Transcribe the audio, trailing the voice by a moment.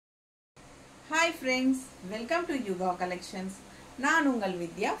Hi friends, welcome to YUGA collections. நான் உங்கள்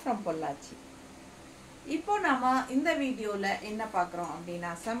வித்யா from Pollachi. இப்போ நாம இந்த வீடியோல என்ன பார்க்கறோம்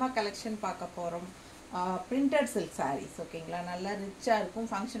அப்படினா செம கலெக்ஷன் பார்க்க போறோம். Printed silk sarees ஓகேங்களா, நல்ல ரிச்சா இருக்கும்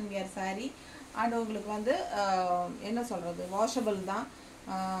ஃபங்க்ஷன் வியர் saree and உங்களுக்கு வந்து என்ன சொல்றது வாஷபிள் தான்,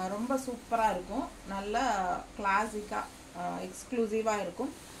 ரொம்ப சூப்பரா இருக்கும், நல்ல கிளாசிக்கா எக்ஸ்க்ளூசிவா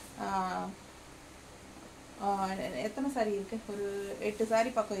இருக்கும். எத்தனை saree இருக்கு, ஒரு 8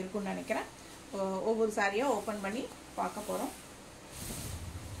 saree பக்கம் இருக்கும்னு நினைக்கிறேன். ஒவ்வொரு சாரியா ஓபன் பண்ணி பார்க்க போறோம்.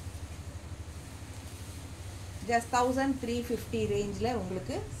 just 1350 ரேஞ்சில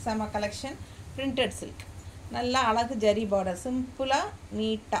உங்களுக்கு செம கலெக்ஷன் printed silk. நல்ல அழகு ஜரி border, சிம்பிளா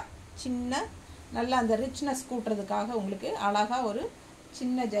நீட்டா சின்ன நல்ல அந்த ரிச்னஸ் கூட்றதுக்காக உங்களுக்கு அழகா ஒரு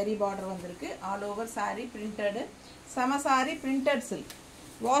சின்ன ஜரி border வந்திருக்கு. ஆல் ஓவர் saree printed, செம saree printed silk.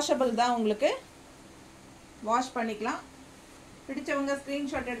 வாஷபிள் தான், உங்களுக்கு வாஷ் பண்ணிக்கலாம். பிடிச்சவங்க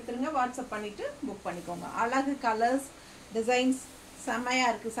ஸ்கிரீன்ஷாட் எடுத்துருங்க, வாட்ஸ்அப் பண்ணிட்டு புக் பண்ணிக்கோங்க. அழகு கலர்ஸ் டிசைன்ஸ் செமையா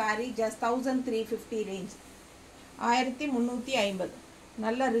இருக்கு. saree just 1350 range, 1350.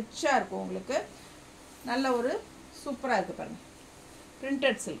 நல்ல ரிச்சா இருக்கும், உங்களுக்கு நல்ல ஒரு சூப்பரா இருக்கு பாருங்க.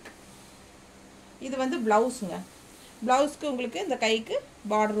 printed silk. இது வந்து பிளவுஸ்ங்க. பிளவுஸ்க்கு உங்களுக்கு இந்த கைக்கு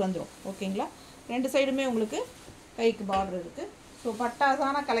பார்டர் வந்துரும் ஓகேங்களா. ரெண்டு சைடுமே உங்களுக்கு கைக்கு பார்டர் இருக்கு. So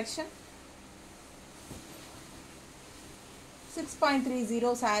பட்டாசான collection.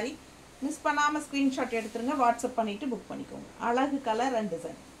 6.30 saree. மிஸ் பண்ணாம ஸ்கிரீன்ஷாட் எடுத்துருங்க, வாட்ஸ்அப் பண்ணிட்டு புக் பண்ணிக்கோங்க. அழகு கலர் அண்ட்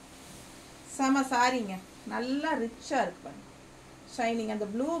டிசைன் செம சாரிங்க, நல்லா ரிச்சா இருக்கு பாருங்க. ஷைனிங் அந்த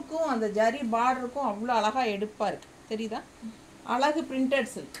ப்ளூக்கும் அந்த ஜரி பார்டருக்கும் அவ்வளோ அழகா எடுப்பா இருக்கு, தெரியுதா? அழகு printed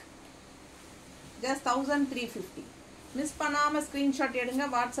silk just 1350. மிஸ் பண்ணாம ஸ்கிரீன்ஷாட் எடுங்க,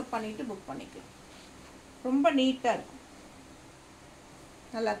 வாட்ஸ்அப் பண்ணிட்டு புக் பண்ணிக்கலாம். ரொம்ப நீட்டா இருக்கும்,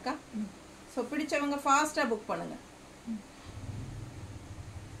 நல்லா இருக்கா? ஸோ பிடிச்சவங்க ஃபாஸ்டா புக் பண்ணுங்க.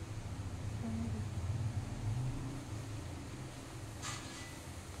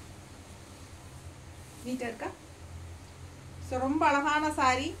 நீட்டா இருக்கா? ஸோ ரொம்ப அழகான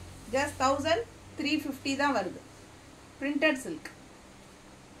சாரி, just 1350 தான் வருது. printed silk,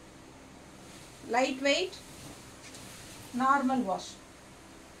 light weight, normal wash.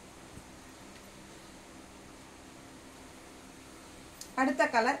 அடுத்த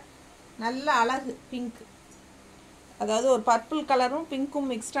கலர் நல்ல அழகு பிங்க், அதாவது ஒரு பர்பிள் கலரும் பிங்க்கும்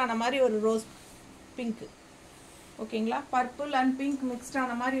மிக்ஸ்ட் ஆன மாதிரி ஒரு ரோஸ் பிங்க் ஓகேங்களா. பர்பிள் அண்ட் பிங்க் மிக்ஸ்ட்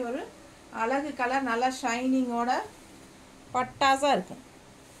ஆன மாதிரி ஒரு அழகு கலர், நல்லா ஷைனிங்கோட பட்டாசா இருக்கும்.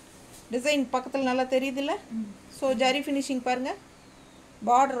 டிசைன் பக்கத்தில் நல்லா தெரியுதுல்ல? ஸோ ஜரி ஃபினிஷிங் பாருங்க.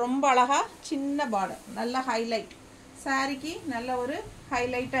 பார்டர் ரொம்ப அழகா சின்ன பார்டர், நல்ல ஹைலைட் சாரிக்கு, நல்ல ஒரு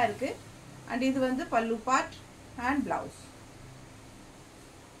ஹைலைட்டாக இருக்கு. அண்ட் இது வந்து பல்லு பார்ட் அண்ட் பிளவுஸ்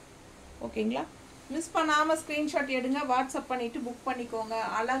ஓகேங்களா. மிஸ் பண்ணாமல் ஸ்க்ரீன்ஷாட் எடுங்க, வாட்ஸ்அப் பண்ணிட்டு புக் பண்ணிக்கோங்க.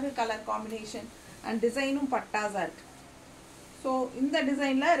 அழகு கலர் காம்பினேஷன் அண்ட் டிசைனும் பட்டாசா இருக்கு. ஸோ இந்த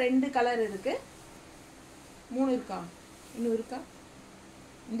டிசைனில் 2 கலர் இருக்கு, 3 இருக்கா, இன்னும் இருக்கா?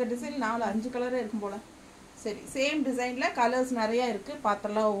 இந்த டிசைன் 4 5 கலரே இருக்கும் போல. சரி, சேம் டிசைனில் கலர்ஸ் நிறையா இருக்குது,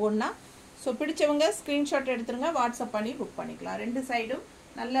 பார்த்துடலாம் ஒவ்வொன்றா. ஸோ பிடிச்சவங்க ஸ்க்ரீன்ஷாட் எடுத்துருங்க, வாட்ஸ்அப் பண்ணி புக் பண்ணிக்கலாம். 2 சைடும்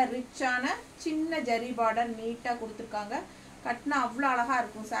நல்ல ரிச்சான சின்ன ஜரி பார்டர் நீட்டாக கொடுத்துருக்காங்க. கட்டினா அவ்வளோ அழகாக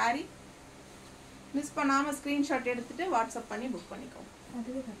இருக்கும் சாரீ. மிஸ் பண்ணாமல் ஸ்க்ரீன்ஷாட் எடுத்துகிட்டு வாட்ஸ்அப் பண்ணி புக் பண்ணிக்கோங்க.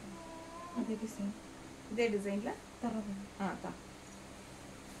 இதே டிசைனில் தான்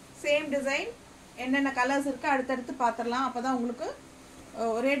சேம் டிசைன், என்னென்ன கலர்ஸ் இருக்கு அடுத்தடுத்து பார்த்துடலாம். அப்போ தான் உங்களுக்கு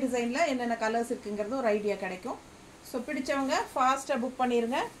ஒரே டிசைனில் என்னென்ன கலர்ஸ் இருக்குங்கிறது ஒரு ஐடியா கிடைக்கும். ஸோ பிடிச்சவங்க ஃபாஸ்ட்டாக புக்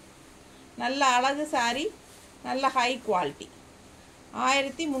பண்ணிடுங்க. நல்ல அழகு சாரீ, நல்ல ஹை குவாலிட்டி,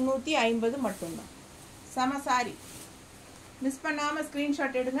 1350 மட்டும்தான். செம சாரீ. மிஸ் பண்ணாமல்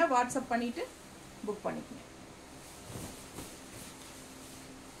ஸ்க்ரீன்ஷாட் எடுங்க, வாட்ஸ்அப் பண்ணிவிட்டு புக் பண்ணிக்கோங்க.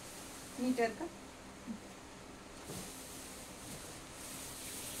 நீட்டாக இருக்கா?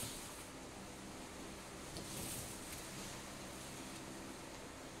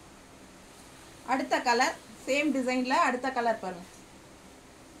 அடுத்த கலர் சேம் டிசைன்ல அடுத்த கலர் பாருங்க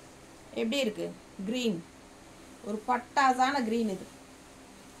எப்படி இருக்கு. கிரீன், ஒரு பட்டாசான கிரீன். இது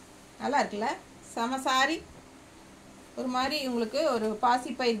நல்லா இருக்குல்ல? செம சாரி. ஒரு மாதிரி உங்களுக்கு ஒரு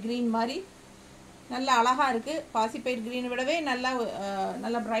பாசிப்பயிர் கிரீன் மாதிரி நல்ல அழகா இருக்கு. பாசிப்பயிர் கிரீன் விடவே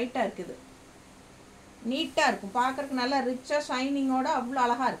நல்ல பிரைட்டா இருக்குது, நீட்டா இருக்கும், பார்க்கறதுக்கு நல்ல ரிச்சா ஷைனிங்கோட அவ்வளோ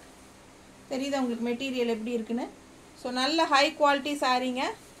அழகா இருக்கு. தெரியுதா உங்களுக்கு மெட்டீரியல் எப்படி இருக்குன்னு? ஸோ நல்ல high quality சாரீங்க.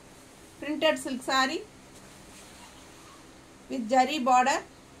 printed silk saree with jari border,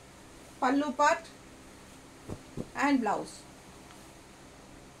 pallu part and blouse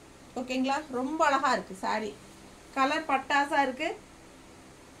ஓகேங்களா. ரொம்ப அழகா இருக்கு saree, கலர் பட்டாசா இருக்கு.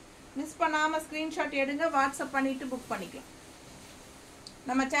 மிஸ் பண்ணாம ஸ்கிரீன்ஷாட் எடுங்க, வாட்ஸ்அப் பண்ணிட்டு புக் பண்ணிக்கலாம்.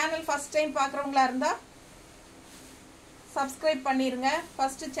 நம்ம சேனல் ஃபர்ஸ்ட் டைம் பார்க்குறவங்களா இருந்தால் சப்ஸ்கிரைப் பண்ணிடுங்க.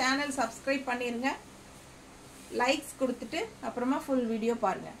 ஃபஸ்ட்டு சேனல் சப்ஸ்கிரைப் பண்ணிடுங்க, லைக்ஸ் கொடுத்துட்டு அப்புறமா ஃபுல் வீடியோ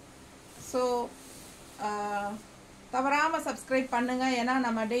பாருங்கள். ஸோ தவறாமல் சப்ஸ்கிரைப் பண்ணுங்கள். ஏன்னா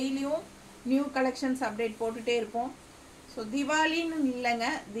நம்ம டெய்லியும் நியூ கலெக்ஷன்ஸ் அப்டேட் போட்டுகிட்டே இருப்போம். ஸோ தீபாவளின்னு இல்லைங்க,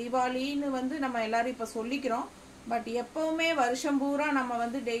 தீபாவளின்னு வந்து நம்ம எல்லோரும் இப்போ சொல்லிக்கிறோம். பட் எப்போவுமே வருஷம் பூரா நம்ம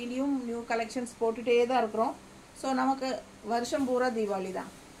வந்து டெய்லியும் நியூ கலெக்ஷன்ஸ் போட்டுகிட்டே தான் இருக்கிறோம். ஸோ நமக்கு வருஷம் பூரா தீபாவளி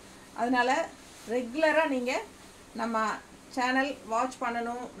தான். அதனால் ரெகுலராக நீங்கள் நம்ம சேனல் வாட்ச்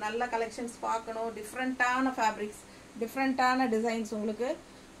பண்ணணும், நல்ல கலெக்ஷன்ஸ் பார்க்கணும், டிஃப்ரெண்ட்டான ஃபேப்ரிக்ஸ், டிஃப்ரெண்ட்டான டிசைன்ஸ் உங்களுக்கு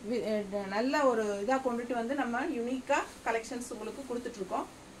நல்ல ஒரு இதாக கொண்டுட்டு வந்து நம்ம யூனிக்காக கலெக்ஷன்ஸ் உங்களுக்கு கொடுத்துட்ருக்கோம்.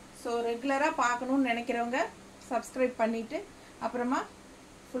 ஸோ ரெகுலராக பார்க்கணுன்னு நினைக்கிறவங்க சப்ஸ்கிரைப் பண்ணிவிட்டு அப்புறமா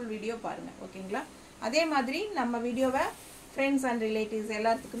ஃபுல் வீடியோ பாருங்கள். ஓகேங்களா? அதே மாதிரி நம்ம வீடியோவை ஃப்ரெண்ட்ஸ் அண்ட் ரிலேட்டிவ்ஸ்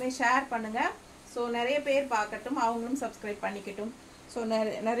எல்லாத்துக்குமே ஷேர் பண்ணுங்கள். ஸோ நிறைய பேர் பார்க்கட்டும், அவங்களும் சப்ஸ்கிரைப் பண்ணிக்கட்டும். ஸோ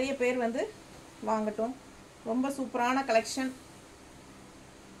நிறைய பேர் வந்து வாங்கட்டும். ரொம்ப சூப்பரான கலெக்ஷன்.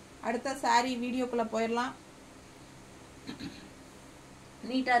 அடுத்த சாரீ வீடியோக்குள்ளே போயிடலாம்.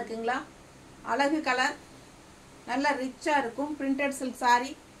 நீட்டாக இருக்குங்களா? அழகு கலர், நல்லா ரிச்சாக இருக்கும். Printed silk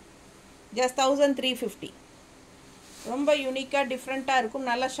sari, just 1350. ரொம்ப யூனிக்காக டிஃப்ரெண்ட்டாக இருக்கும்.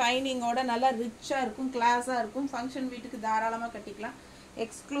 நல்லா ஷைனிங்கோட நல்லா ரிச்சாக இருக்கும், கிளாஸாக இருக்கும். ஃபங்க்ஷன் வீட்டுக்கு தாராளமாக கட்டிக்கலாம்.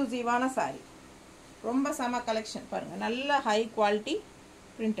 எக்ஸ்க்ளூசிவான சாரீ, ரொம்ப செம கலெக்ஷன் பாருங்கள். நல்ல high quality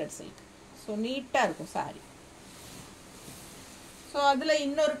printed silk. So நீட்டாக இருக்கும் சாரீ. ஸோ அதில்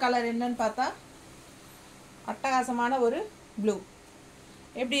இன்னொரு கலர் என்னன்னு பார்த்தா அட்டகாசமான ஒரு ப்ளூ.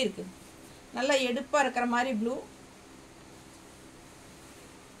 எப்படி இருக்கு? நல்லா எடுப்பாக இருக்கிற மாதிரி ப்ளூ,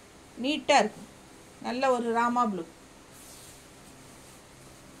 நீட்டாக இருக்கும். நல்ல ஒரு ராமா ப்ளூ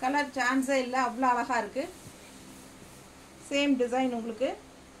கலர், சான்ஸே இல்லை, அவ்வளோ அழகாக இருக்குது. சேம் டிசைன் உங்களுக்கு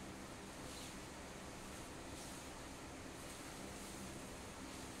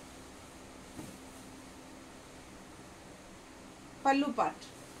பல்லு பார்ட்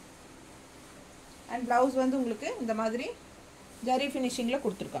அண்ட் ப்ளவுஸ் வந்து உங்களுக்கு இந்த மாதிரி ஜரி ஃபினிஷிங்கில்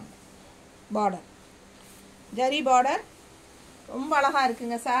கொடுத்துருக்காங்க. பார்டர், ஜரி பார்டர், ரொம்ப அழகாக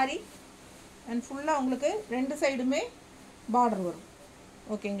இருக்குங்க சாரீ. அண்ட் ஃபுல்லாக உங்களுக்கு ரெண்டு சைடுமே பார்டர் வரும்.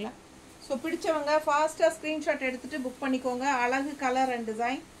 ஓகேங்களா? ஸோ பிடிச்சவங்க ஃபாஸ்ட்டாக ஸ்க்ரீன்ஷாட் எடுத்துகிட்டு புக் பண்ணிக்கோங்க. அழகு கலர் அண்ட்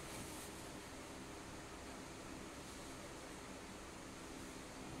டிசைன்.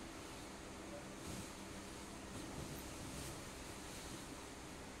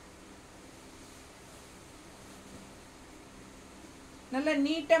 நல்லா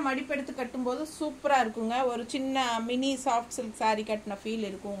நீட்டாக மடிப்பெடுத்து கட்டும்போது சூப்பராக இருக்குங்க. ஒரு சின்ன மினி சாஃப்ட் சில்க் சாரீ கட்டின ஃபீல்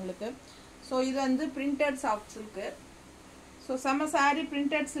இருக்கும் உங்களுக்கு. ஸோ இது வந்து பிரிண்டட் சாஃப்ட் சில்க்கு. ஸோ செம்ம sari,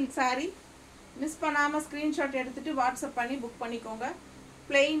 printed silk sari. Miss பண்ணாமல் ஸ்க்ரீன்ஷாட் எடுத்துகிட்டு வாட்ஸ்அப் பண்ணி புக் பண்ணிக்கோங்க.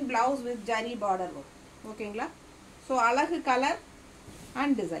 Plain blouse with zari border வரும். ஓகேங்களா? ஸோ அழகு கலர்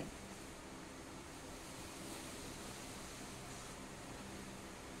அண்ட் டிசைன்.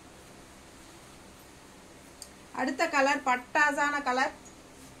 அடுத்த கலர் பட்டாசான கலர்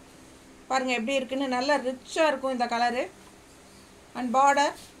பாருங்க எப்படி இருக்குன்னு. நல்லா ரிச்சாக இருக்கும் இந்த கலரு. அண்ட்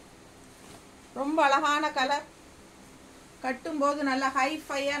பார்டர் ரொம்ப அழகான கலர். கட்டும்போது நல்லா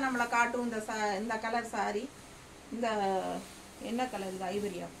ஹைஃபையாக நம்மளை காட்டும் இந்த கலர் சாரி. இந்த என்ன கலர் இது?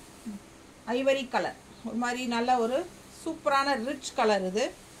 ஐவரியா, ஐவரி கலர். ஒரு மாதிரி நல்ல ஒரு சூப்பரான ரிச் கலர். இது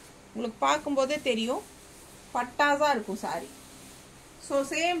உங்களுக்கு பார்க்கும்போதே தெரியும், பட்டாசாக இருக்கும் சாரி. ஸோ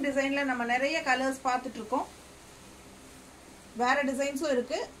சேம் டிசைனில் நம்ம நிறைய கலர்ஸ் பார்த்துட்ருக்கோம். வேறு டிசைன்ஸும்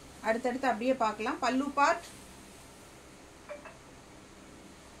இருக்குது, அடுத்தடுத்து அப்படியே பார்க்கலாம். பல்லு பார்ட்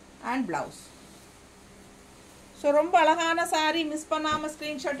அண்ட் ப்ளவுஸ். ஸோ ரொம்ப அழகான சாரீ. மிஸ் பண்ணாமல்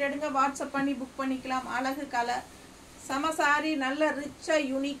ஸ்க்ரீன்ஷாட் எடுங்க, வாட்ஸ்அப் பண்ணி புக் பண்ணிக்கலாம். அழகு கலர், செம சாரீ, நல்ல ரிச்சாக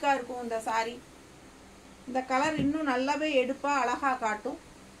யூனிக்காக இருக்கும் இந்த சாரீ. இந்த கலர் இன்னும் நல்லாவே எடுப்பாக அழகாக காட்டும்.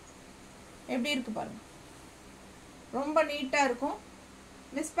 எப்படி இருக்குது பாருங்கள், ரொம்ப நீட்டாக இருக்கும்.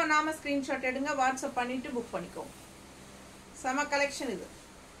 மிஸ் பண்ணாமல் ஸ்க்ரீன்ஷாட் எடுங்க, வாட்ஸ்அப் பண்ணிவிட்டு புக் பண்ணிக்கோங்க. செம கலெக்ஷன் இது.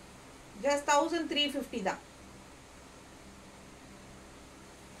 ஜஸ்ட் 1350 தான்.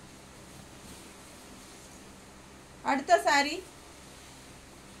 அடுத்த சாரி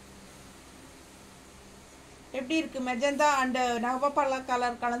எப்படி இருக்கு? மெஜந்தா அண்ட் நவப்பழ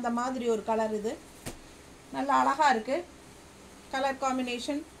கலர் கலந்த மாதிரி ஒரு கலர். இது நல்லா அழகா இருக்கு கலர்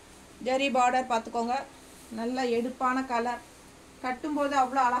காம்பினேஷன். ஜரி பார்டர் பார்த்துக்கோங்க, நல்ல எடுப்பான கலர். கட்டும்போது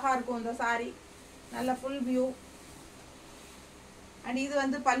அவ்வளோ அழகா இருக்கும் இந்த சாரி. நல்ல ஃபுல் வியூ. அண்ட் இது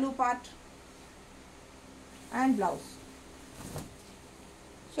வந்து பல்லு பார்ட் அண்ட் பிளவுஸ்.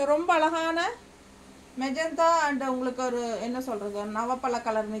 ஸோ ரொம்ப அழகான மெஜந்தா அண்ட் உங்களுக்கு ஒரு என்ன சொல்கிறது, நவப்பழ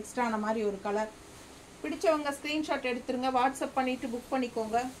கலர் மிக்ஸ்ட் ஆன மாதிரி ஒரு கலர். பிடிச்சவங்க ஸ்க்ரீன்ஷாட் எடுத்துருங்க, வாட்ஸ்அப் பண்ணிவிட்டு புக்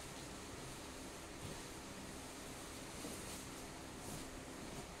பண்ணிக்கோங்க.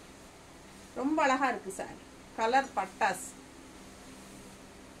 ரொம்ப அழகா இருக்கு சாரி. கலர் பட்டாஸ்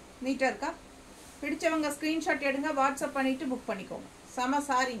நீட்டா இருக்கா? பிடிச்சவங்க ஸ்கிரீன்ஷாட் எடுங்க, வாட்ஸ்அப் பண்ணிட்டு புக் பண்ணிக்கோங்க. செம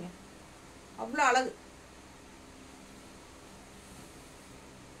சாரிங்க, அவ்வளோ அழகு,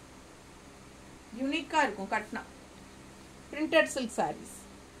 யூனிக்கா இருக்கும் கட்னா. பிரிண்டட் சில்க் சாரீஸ்,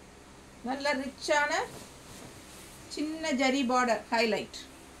 நல்ல ரிச்சான சின்ன ஜரி பார்டர் ஹைலைட்.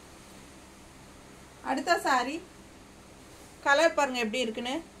 அடுத்த சாரி கலர் பாருங்க எப்படி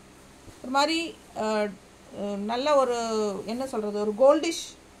இருக்குன்னு. ஒரு மாதிரி நல்ல ஒரு என்ன சொல்கிறது, ஒரு கோல்டிஷ்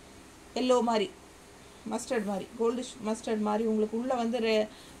எல்லோ மாதிரி, மஸ்டர்ட் மாதிரி, கோல்டிஷ் மஸ்டர்ட் மாதிரி. உங்களுக்கு உள்ளே வந்து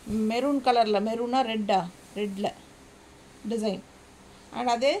மெரூன் கலரில், மெரூனா ரெட்டில் டிசைன்.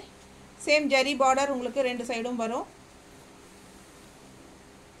 அண்ட் அதே சேம் ஜரி பார்டர் உங்களுக்கு ரெண்டு சைடும் வரும்.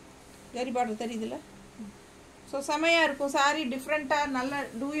 ஜரி பார்டர் தெரியுதுல்ல? ஸோ செமையாக இருக்கும் சாரி, டிஃப்ரெண்ட்டாக, நல்ல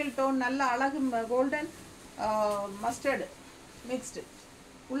டூயல் டோன், நல்ல அழகு கோல்டன் மஸ்டர்டு மிக்ஸ்டு.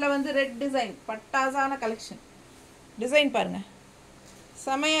 உள்ளே வந்து ரெட் டிசைன், பட்டாசான கலெக்ஷன். டிசைன் பாருங்கள்,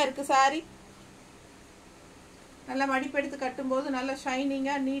 செமையாக இருக்குது சாரி. நல்லா மடிப்பெடுத்து கட்டும்போது நல்ல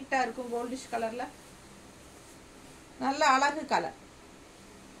ஷைனிங்காக நீட்டாக இருக்கும், கோல்டிஷ் கலரில். நல்ல அழகு கலர்.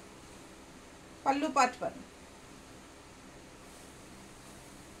 பல்லு பார்ட் பாருங்க,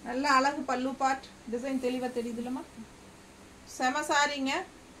 நல்ல அழகு பல்லு பார்ட். டிசைன் தெளிவாக தெரியுதுல்லம்மா? செம சாரிங்க,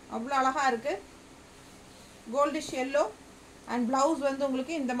 அவ்வளோ அழகாக இருக்குது. Goldish yellow. அண்ட் ப்ளவுஸ் வந்து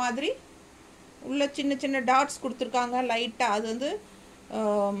உங்களுக்கு இந்த மாதிரி உள்ள சின்ன சின்ன டாட்ஸ் கொடுத்துருக்காங்க லைட்டாக. அது வந்து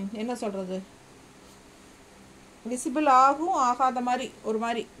என்ன சொல்கிறது, விசிபிள் ஆகும் ஆகாத மாதிரி ஒரு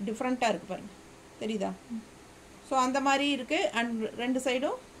மாதிரி டிஃப்ரெண்ட்டாக இருக்குது பாருங்கள், தெரியுதா? ஸோ அந்த மாதிரி இருக்குது. அண்ட் ரெண்டு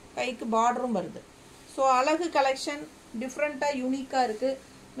சைடும் கைக்கு பார்டரும் வருது. ஸோ அழகு கலெக்ஷன், டிஃப்ரெண்ட்டாக யூனிக்காக இருக்குது.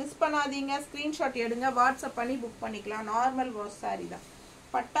 மிஸ் பண்ணாதீங்க, ஸ்க்ரீன்ஷாட் எடுங்க, வாட்ஸ்அப் பண்ணி புக் பண்ணிக்கலாம். நார்மல் வாஷ் சாரி தான்,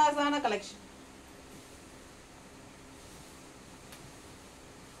 பட்டாசான கலெக்ஷன்.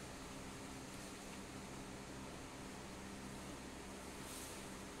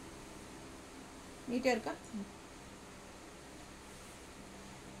 நீட்டாக இருக்கா?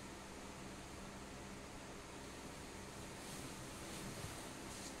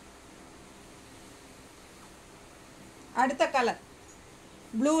 அடுத்த கலர்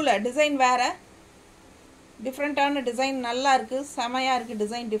ப்ளூவில் டிசைன் வேறு, டிஃப்ரெண்ட்டான டிசைன், நல்லா இருக்குது, செமையாக இருக்குது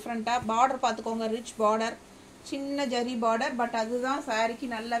டிசைன், டிஃப்ரெண்ட்டாக. பார்டர் பார்த்துக்கோங்க, ரிச் பார்டர், சின்ன ஜரி பார்டர். பட் அதுதான் சாரிக்கு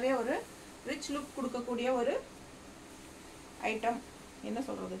நல்லாவே ஒரு ரிச் லுக் கொடுக்கக்கூடிய ஒரு ஐட்டம். என்ன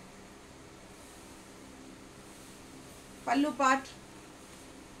சொல்கிறது, பல்லு பார்ட்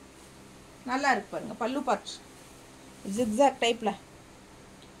நல்லா இருக்கு பாருங்க. பல்லு பார்ட் ஜிக்ஸாக் டைப்பில்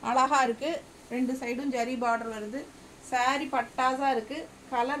அழகாக இருக்குது. ரெண்டு சைடும் ஜரி பார்டர் வருது. சாரி பட்டாஸாக இருக்குது.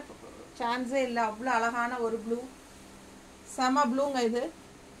 கலர் சான்ஸே இல்லை, அவ்வளோ அழகான ஒரு ப்ளூ, செம ப்ளூங்க இது.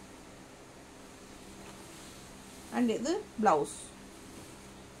 அண்ட் இது ப்ளவுஸ்,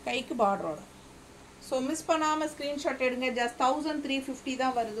 கைக்கு பார்டரோட. ஸோ மிஸ் பண்ணாமல் ஸ்க்ரீன்ஷாட் எடுங்க. ஜஸ்ட் 1350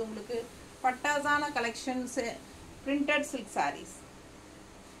 தான் வருது உங்களுக்கு. பட்டாஸான collections, printed silk sarees,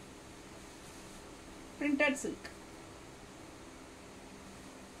 printed silk.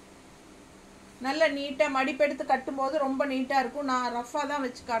 நல்ல நீட்டாக மடிப்பெடுத்து கட்டும்போது ரொம்ப நீட்டாக இருக்கும். நான் ரஃபாக தான்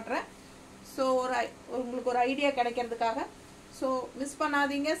வச்சு காட்டுறேன். ஸோ உங்களுக்கு ஒரு ஐடியா கிடைக்கிறதுக்காக. ஸோ மிஸ்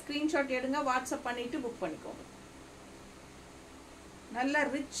பண்ணாதீங்க, ஸ்க்ரீன்ஷாட் எடுங்க, வாட்ஸ்அப் பண்ணிவிட்டு புக் பண்ணிக்கோங்க. நல்ல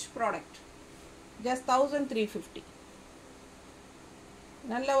ரிச் ப்ராடக்ட், ஜஸ்ட் 1350.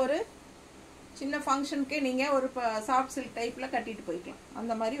 நல்ல ஒரு சின்ன ஃபங்க்ஷனுக்கு நீங்கள் ஒரு சாஃப்ட் சில்க் டைப்பில் கட்டிட்டு போய்க்கலாம்.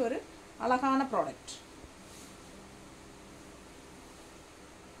 அந்த மாதிரி ஒரு அழகான ப்ராடக்ட்,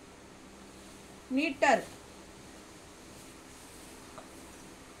 நீட்டாக இருக்கு.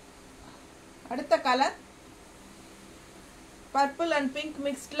 அடுத்த கலர் பர்பிள் அண்ட் பிங்க்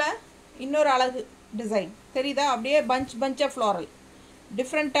மிக்ஸ்டில் இன்னொரு அழகு டிசைன் தெரியுதா? அப்படியே பஞ்சாக ஃப்ளோரல்,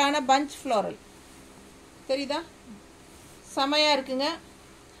 டிஃப்ரெண்ட்டான பஞ்ச் ஃப்ளோரல் தெரியுதா? செமையாக இருக்குங்க.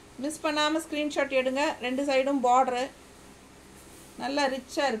 மிஸ் பண்ணாமல் ஸ்க்ரீன்ஷாட் எடுங்க. ரெண்டு சைடும் பார்டரு நல்லா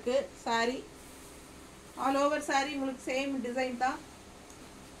ரிச்சாக இருக்குது. சாரி ஆல் ஓவர் சாரி உங்களுக்கு சேம் டிசைன் தான்.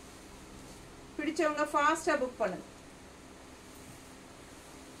 பிடிச்சவங்க ஃபாஸ்ட்டாக புக் பண்ணுங்க.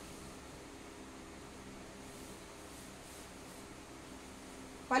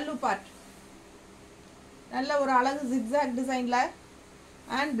 பல்லு பார்ட் நல்ல ஒரு அழகு ஜிக்ஸாக் டிசைனில்.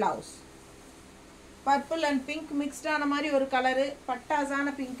 And blouse purple and pink மிக்ஸ்டான மாதிரி ஒரு கலரு,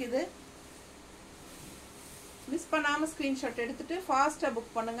 பட்டாசான பிங்க் இது. மிஸ் பண்ணாமல் ஸ்க்ரீன்ஷாட் எடுத்துகிட்டு ஃபாஸ்ட்டாக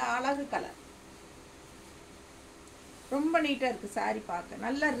புக் பண்ணுங்கள். அழகு கலர், ரொம்ப நீட்டாக இருக்குது சாரீ பார்க்க.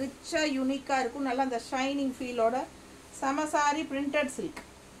 நல்லா ரிச்சாக யூனிக்காக இருக்கும். நல்லா அந்த ஷைனிங் ஃபீலோட செம சாரி. பிரிண்டட் சில்க்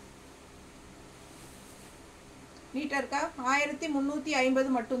நீட்டாக இருக்கா? 1350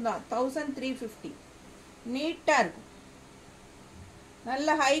 மட்டும்தான், 1350. நீட்டாக இருக்கும்.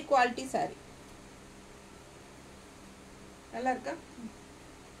 நல்ல ஹை குவாலிட்டி saree. நல்லா இருக்கா?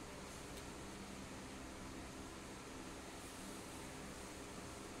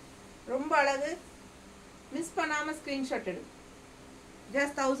 ரொம்ப அழகு. மிஸ் பண்ணாம ஸ்கிரீன்ஷாட் எடு.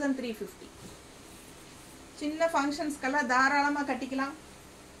 just 1350. சின்ன ஃபங்க்ஷன்ஸ்க்கெல்லாம் தாராளமாக கட்டிக்கலாம்.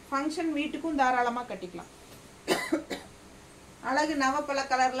 ஃபங்க்ஷன் வீட்டுக்கும் தாராளமாக கட்டிக்கலாம். அழகு நவப்பழ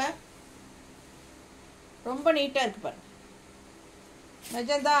கலரில் ரொம்ப நீட்டாக இருக்குது பாருங்க.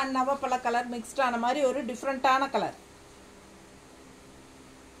 மெஜந்தா அண்ட் நவப்பழ கலர் மிக்ஸ்ட் ஆன மாதிரி ஒரு டிஃப்ரெண்ட்டான கலர்.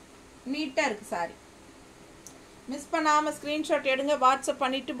 நீட்டாக இருக்குது சாரி. மிஸ் பண்ணாமல் ஸ்க்ரீன்ஷாட் எடுங்க. வாட்ஸ்அப்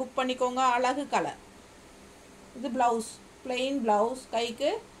பண்ணிவிட்டு புக் பண்ணிக்கோங்க. அழகு கலர். இது ப்ளவுஸ், பிளெயின் ப்ளவுஸ்,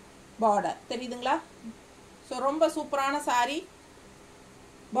 கைக்கு பார்டர் தெரியுதுங்களா? ஸோ ரொம்ப சூப்பரான சாரி.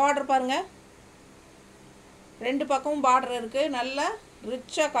 பார்டர் பாருங்கள், ரெண்டு பக்கமும் பார்டர் இருக்குது. நல்லா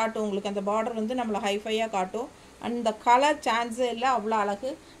ரிச்சாக காட்டும் உங்களுக்கு. அந்த பார்டர் வந்து நம்மளை ஹைஃபையாக காட்டும். அந்த கலர் சான்ஸே இல்லை, அவ்வளோ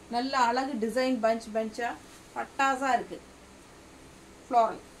அழகு. நல்ல அழகு டிசைன் பஞ்சாக பட்டாஸாக இருக்குது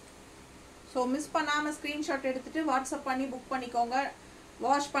ஃப்ளோரல். ஸோ மிஸ் பண்ணாமல் ஸ்க்ரீன்ஷாட் எடுத்துகிட்டு வாட்ஸ்அப் பண்ணி புக் பண்ணிக்கோங்க.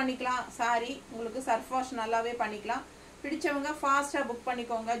 வாஷ் பண்ணிக்கலாம் சாரி. உங்களுக்கு சர்ஃப் வாஷ் நல்லாவே பண்ணிக்கலாம். பிடிச்சவங்க ஃபாஸ்ட்டாக புக்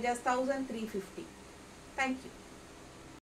பண்ணிக்கோங்க. just 1350. தேங்க்யூ.